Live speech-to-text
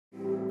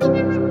Good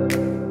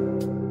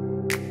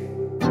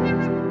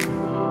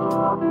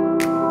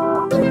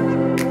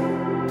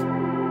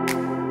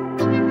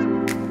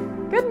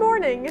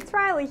morning, it's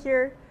Riley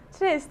here.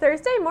 Today is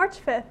Thursday,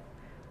 March 5th.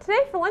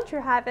 Today for lunch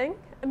we're having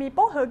a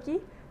meatball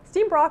hoagie,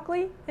 steamed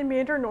broccoli, and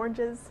mandarin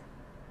oranges.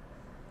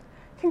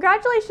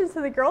 Congratulations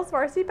to the girls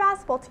varsity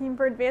basketball team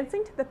for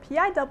advancing to the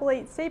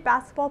PIAA State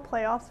Basketball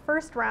Playoffs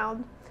first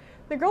round.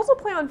 The girls will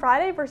play on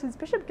Friday versus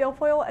Bishop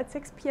Guilfoyle at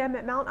 6 p.m.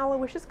 at Mount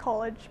Aloysius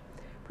College.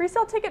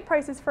 Pre-sale ticket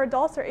prices for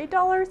adults are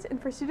 $8 and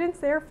for students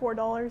they are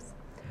 $4.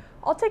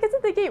 All tickets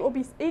at the gate will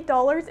be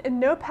 $8 and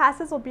no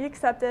passes will be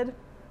accepted.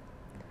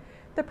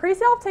 The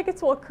pre-sale of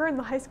tickets will occur in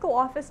the high school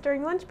office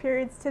during lunch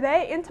periods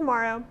today and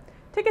tomorrow.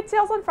 Ticket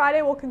sales on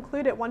Friday will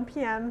conclude at 1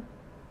 p.m.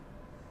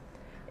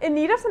 In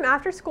need of some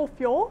after-school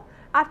fuel?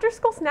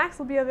 After-school snacks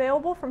will be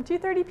available from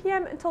 2:30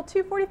 p.m. until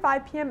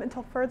 2:45 p.m.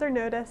 until further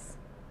notice.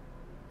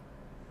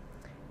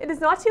 It is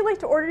not too late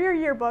to order your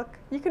yearbook.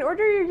 You can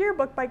order your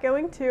yearbook by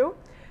going to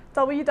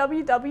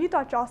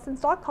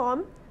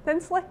www.jostens.com, then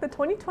select the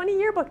 2020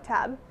 yearbook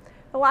tab.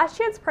 The last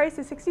chance price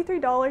is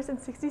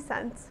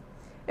 $63.60.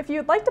 If you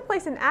would like to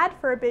place an ad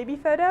for a baby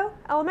photo,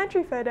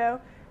 elementary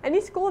photo,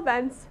 any school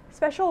events,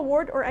 special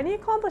award, or any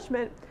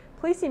accomplishment,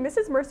 please see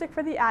Mrs. Mersick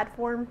for the ad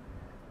form.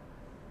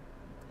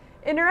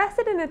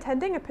 Interested in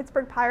attending a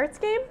Pittsburgh Pirates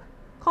game?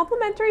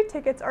 Complimentary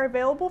tickets are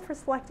available for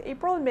select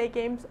April and May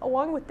games,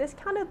 along with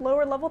discounted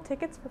lower-level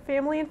tickets for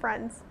family and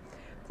friends.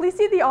 Please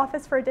see the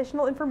office for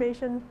additional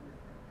information.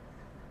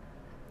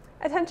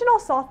 Attention all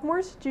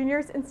sophomores,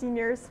 juniors, and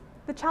seniors.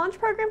 The Challenge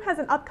Program has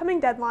an upcoming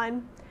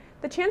deadline.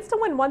 The chance to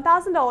win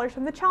 $1,000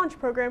 from the Challenge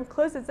Program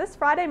closes this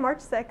Friday, March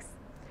 6th.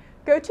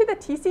 Go to the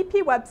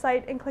TCP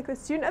website and click the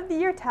Student of the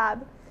Year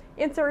tab.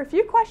 Answer a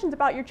few questions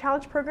about your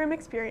Challenge Program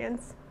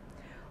experience.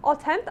 All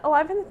 10th,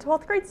 11th, and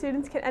 12th grade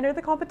students can enter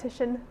the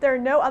competition. There are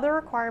no other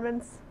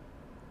requirements.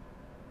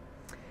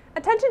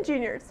 Attention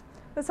juniors!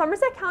 The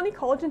Somerset County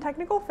College and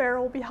Technical Fair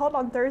will be held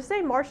on Thursday,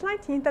 March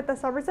 19th at the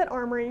Somerset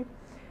Armory.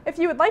 If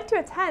you would like to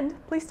attend,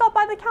 please stop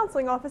by the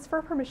counseling office for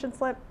a permission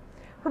slip.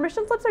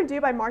 Permission slips are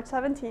due by March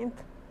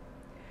 17th.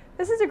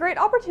 This is a great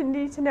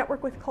opportunity to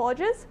network with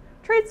colleges,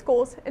 trade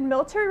schools, and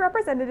military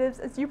representatives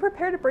as you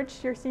prepare to bridge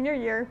to your senior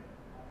year.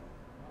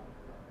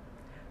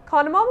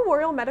 Conemaugh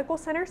Memorial Medical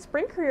Center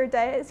Spring Career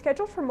Day is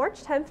scheduled for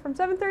March 10th from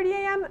 7:30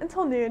 a.m.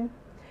 until noon.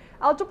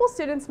 Eligible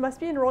students must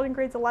be enrolled in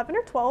grades 11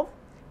 or 12,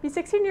 be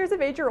 16 years of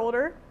age or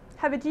older,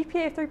 have a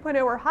GPA of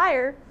 3.0 or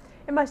higher,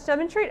 and must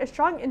demonstrate a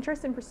strong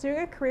interest in pursuing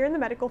a career in the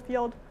medical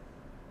field.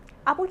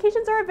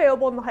 Applications are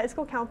available in the high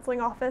school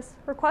counseling office.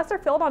 Requests are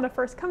filled on a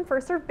first-come,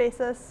 first-served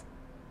basis.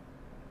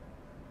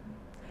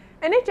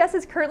 NHS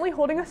is currently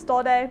holding a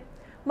stall day.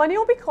 Money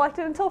will be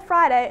collected until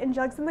Friday in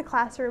jugs in the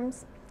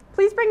classrooms.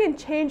 Please bring in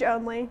change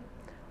only.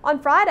 On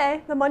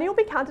Friday, the money will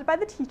be counted by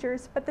the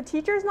teachers, but the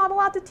teacher is not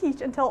allowed to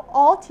teach until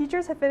all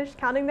teachers have finished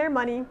counting their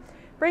money.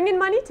 Bring in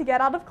money to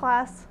get out of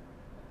class.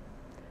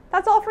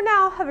 That's all for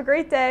now. Have a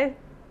great day.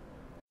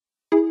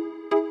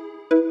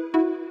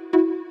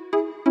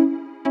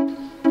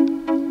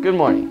 Good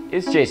morning,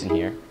 it's Jason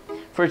here.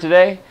 For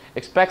today,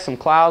 expect some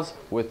clouds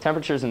with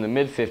temperatures in the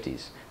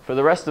mid-50s. For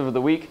the rest of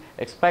the week,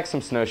 expect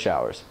some snow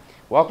showers.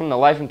 Welcome to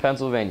life in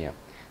Pennsylvania.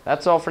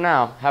 That's all for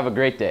now. Have a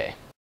great day.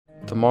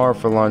 Tomorrow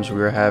for lunch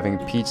we are having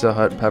Pizza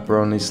Hut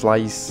pepperoni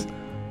slice,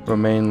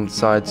 romaine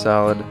side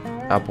salad,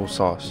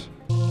 applesauce.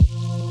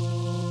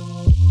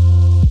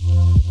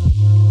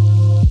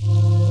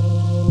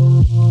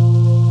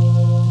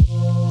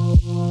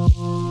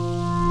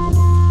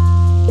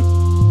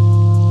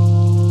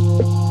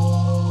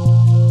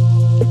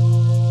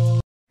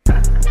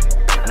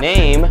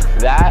 Name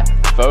that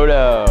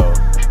photo.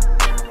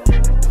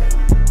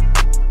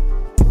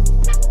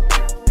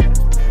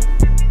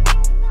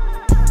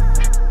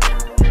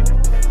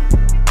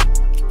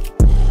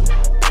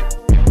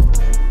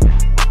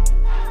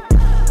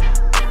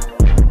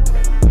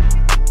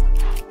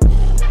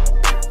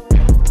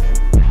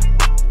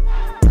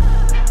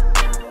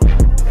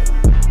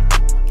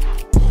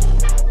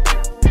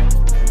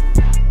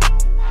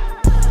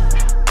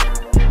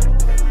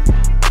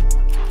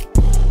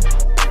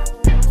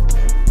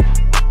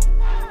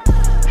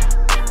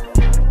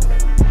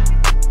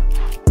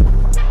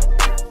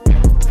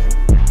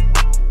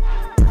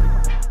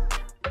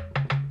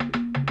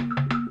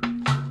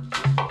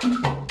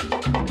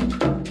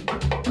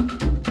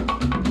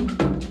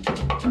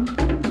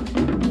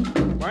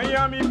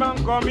 Miami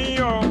Banco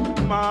mío,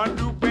 ma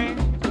dúpẹ́.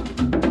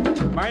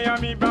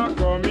 Miami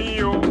Banco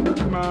mío,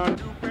 ma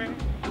dúpẹ́.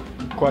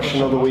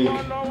 Question of the week.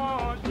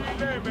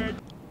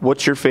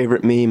 What's your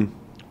favorite meme?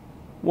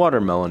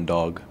 Watermelon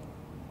dog.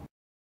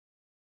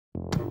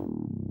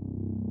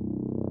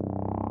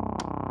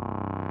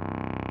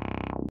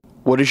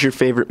 What is your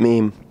favorite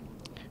meme?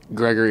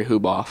 Gregory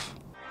Huboff.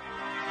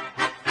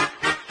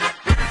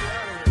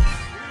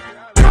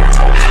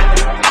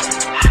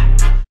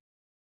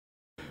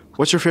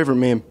 What's your favorite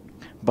meme?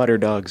 Butter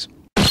dogs.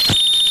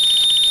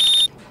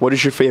 What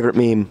is your favorite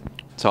meme?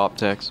 Top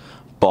text.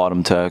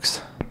 Bottom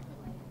text.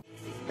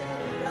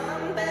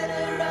 I'm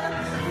better up,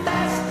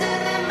 faster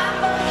than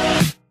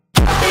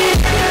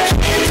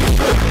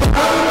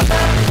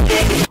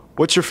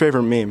What's your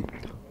favorite meme?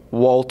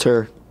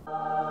 Walter.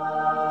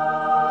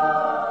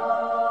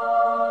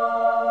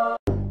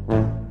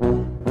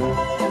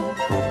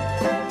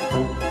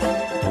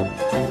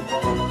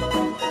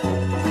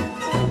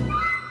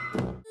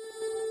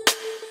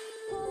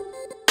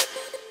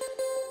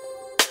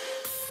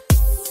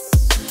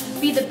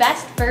 Be the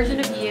best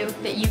version of you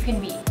that you can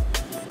be.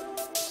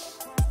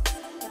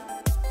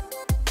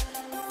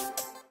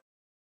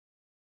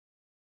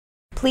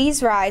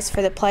 Please rise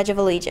for the Pledge of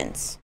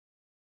Allegiance.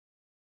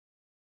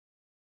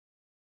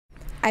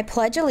 I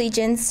pledge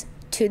allegiance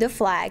to the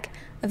flag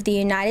of the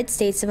United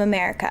States of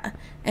America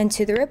and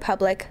to the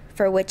republic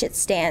for which it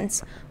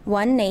stands,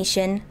 one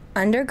nation,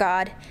 under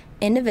God,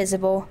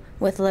 indivisible,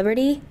 with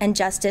liberty and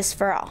justice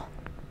for all.